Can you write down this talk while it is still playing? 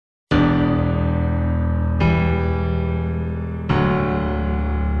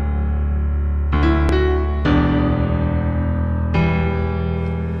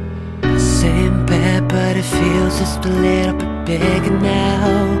it feels just a little bit bigger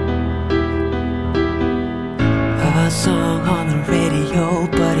now. A song on the radio,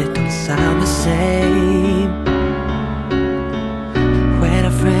 but it don't sound the same. When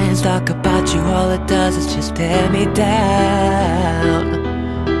our friends talk about you, all it does is just tear me down.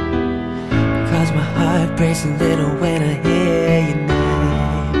 Cause my heart breaks a little when I hear your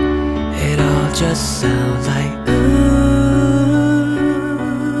name. It all just sounds like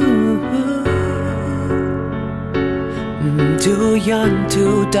too young,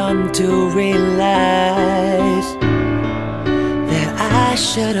 too dumb to realize that I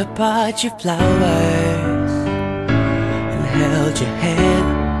should have bought you flowers and held your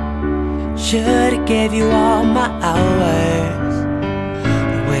hand. Should have gave you all my hours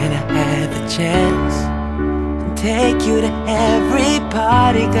when I had the chance, and take you to every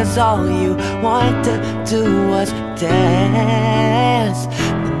party, cause all you wanted to do was dance.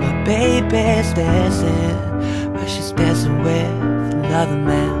 And my baby's dancing, but she's dancing with another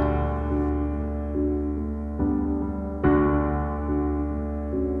man.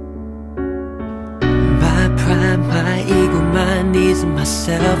 My pride, my ego, my needs, and my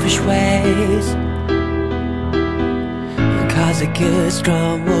selfish ways cause a good,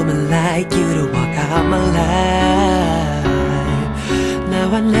 strong woman like you to walk out my life. Now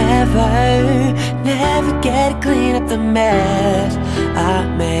I never get to clean up the mess I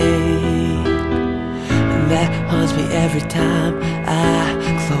made, that haunts me every time I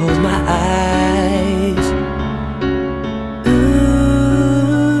close my eyes.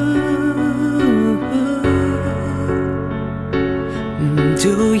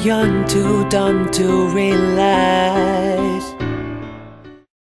 Too young, too dumb to realize